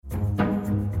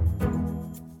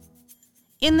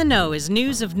In the Know is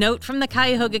news of note from the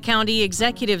Cuyahoga County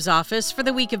Executive's Office for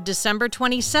the week of December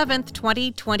 27th,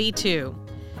 2022.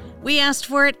 We asked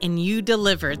for it and you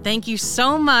delivered. Thank you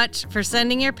so much for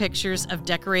sending your pictures of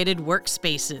decorated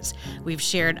workspaces. We've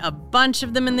shared a bunch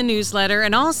of them in the newsletter,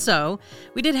 and also,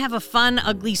 we did have a fun,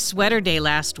 ugly sweater day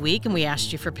last week, and we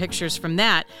asked you for pictures from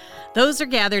that. Those are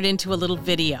gathered into a little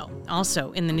video,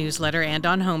 also in the newsletter and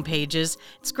on home pages.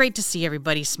 It's great to see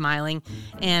everybody smiling,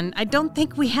 and I don't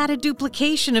think we had a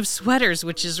duplication of sweaters,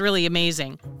 which is really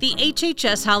amazing. The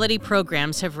HHS holiday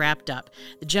programs have wrapped up.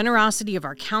 The generosity of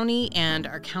our county and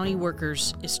our county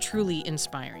workers is truly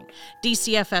inspiring.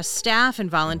 DCFS staff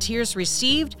and volunteers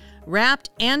received, wrapped,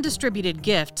 and distributed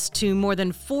gifts to more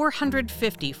than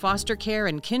 450 foster care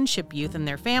and kinship youth and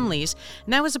their families,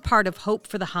 and that was a part of Hope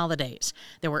for the Holidays.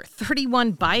 There were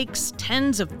 31 bikes,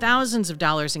 tens of thousands of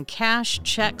dollars in cash,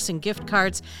 checks, and gift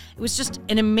cards. It was just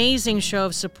an amazing show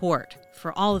of support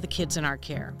for all of the kids in our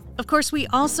care. Of course, we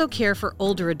also care for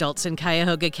older adults in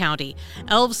Cuyahoga County.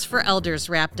 Elves for Elders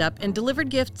wrapped up and delivered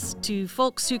gifts to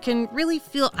folks who can really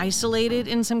feel isolated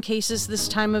in some cases this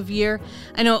time of year.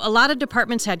 I know a lot of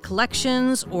departments had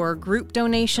collections or group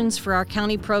donations for our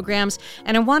county programs,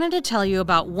 and I wanted to tell you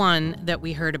about one that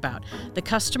we heard about. The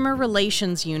Customer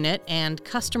Relations Unit and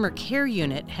Customer Care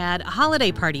Unit had a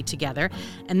holiday party together,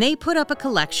 and they put up a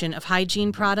collection of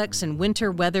hygiene products and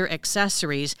winter weather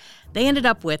accessories. They ended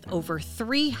up with over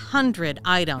 300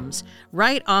 items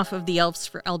right off of the Elves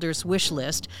for Elders wish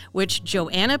list, which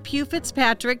Joanna Pugh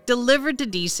Fitzpatrick delivered to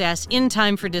DSAS in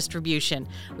time for distribution.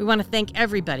 We want to thank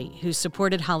everybody who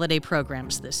supported holiday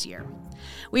programs this year.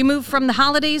 We move from the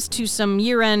holidays to some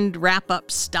year-end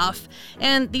wrap-up stuff,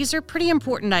 and these are pretty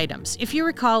important items. If you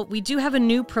recall, we do have a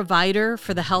new provider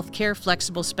for the healthcare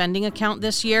flexible spending account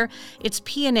this year. It's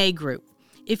P&A Group.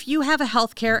 If you have a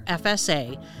healthcare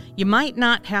FSA, you might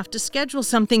not have to schedule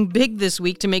something big this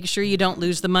week to make sure you don't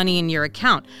lose the money in your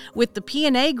account. With the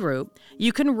P&A Group,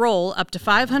 you can roll up to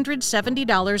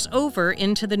 $570 over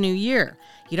into the new year.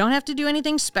 You don't have to do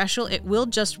anything special. It will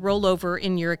just roll over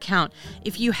in your account.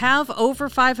 If you have over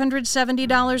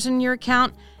 $570 in your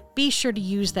account, be sure to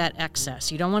use that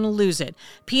excess. You don't want to lose it.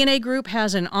 P&A Group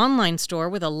has an online store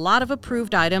with a lot of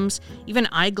approved items, even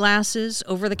eyeglasses,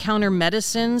 over-the-counter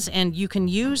medicines, and you can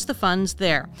use the funds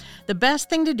there. The best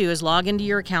thing to do is log into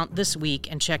your account this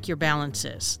week and check your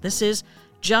balances. This is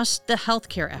just the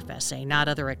healthcare FSA, not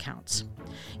other accounts.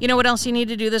 You know what else you need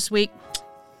to do this week?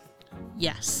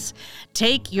 Yes.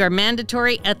 Take your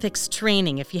mandatory ethics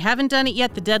training. If you haven't done it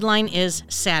yet, the deadline is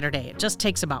Saturday. It just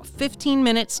takes about 15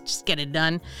 minutes. Just get it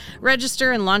done.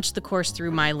 Register and launch the course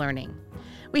through My Learning.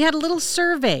 We had a little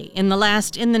survey in the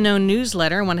last In the Know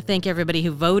newsletter. I want to thank everybody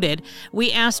who voted.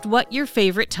 We asked what your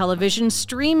favorite television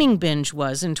streaming binge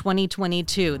was in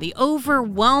 2022. The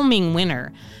overwhelming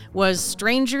winner was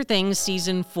Stranger Things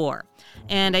Season 4.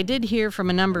 And I did hear from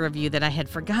a number of you that I had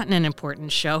forgotten an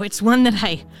important show. It's one that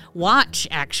I watch,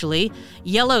 actually,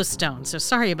 Yellowstone. So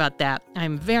sorry about that.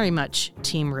 I'm very much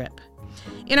Team Rip.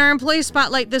 In our employee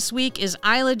spotlight this week is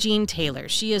Isla Jean Taylor.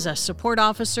 She is a support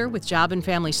officer with Job and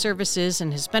Family Services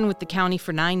and has been with the county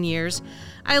for 9 years.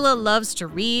 Isla loves to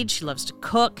read, she loves to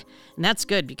cook, and that's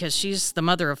good because she's the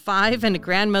mother of 5 and a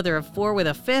grandmother of 4 with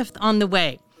a 5th on the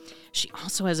way. She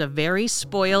also has a very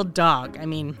spoiled dog. I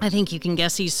mean, I think you can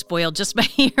guess he's spoiled just by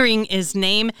hearing his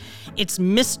name. It's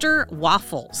Mr.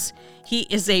 Waffles. He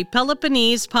is a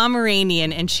Peloponnese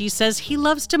Pomeranian, and she says he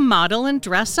loves to model and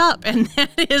dress up, and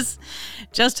that is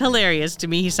just hilarious to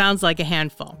me. He sounds like a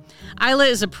handful. Isla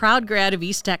is a proud grad of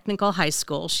East Technical High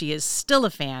School. She is still a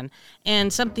fan,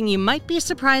 and something you might be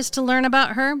surprised to learn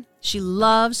about her, she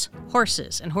loves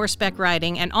horses and horseback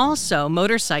riding, and also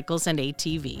motorcycles and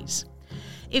ATVs.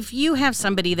 If you have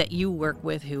somebody that you work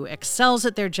with who excels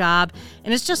at their job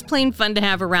and it's just plain fun to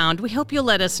have around, we hope you'll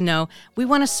let us know. We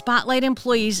want to spotlight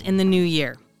employees in the new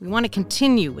year. We want to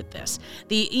continue with this.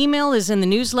 The email is in the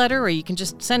newsletter, or you can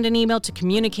just send an email to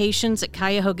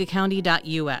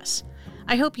communications@cuyahogacounty.us.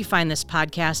 I hope you find this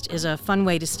podcast is a fun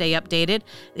way to stay updated.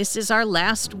 This is our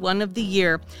last one of the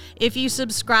year. If you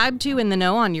subscribe to In the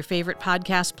Know on your favorite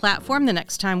podcast platform, the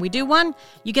next time we do one,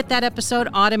 you get that episode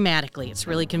automatically. It's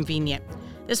really convenient.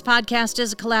 This podcast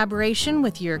is a collaboration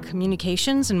with your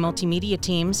communications and multimedia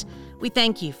teams. We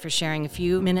thank you for sharing a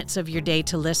few minutes of your day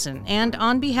to listen. And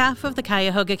on behalf of the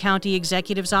Cuyahoga County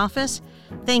Executive's Office,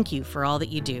 thank you for all that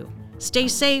you do. Stay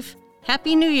safe.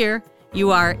 Happy New Year.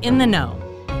 You are In the Know.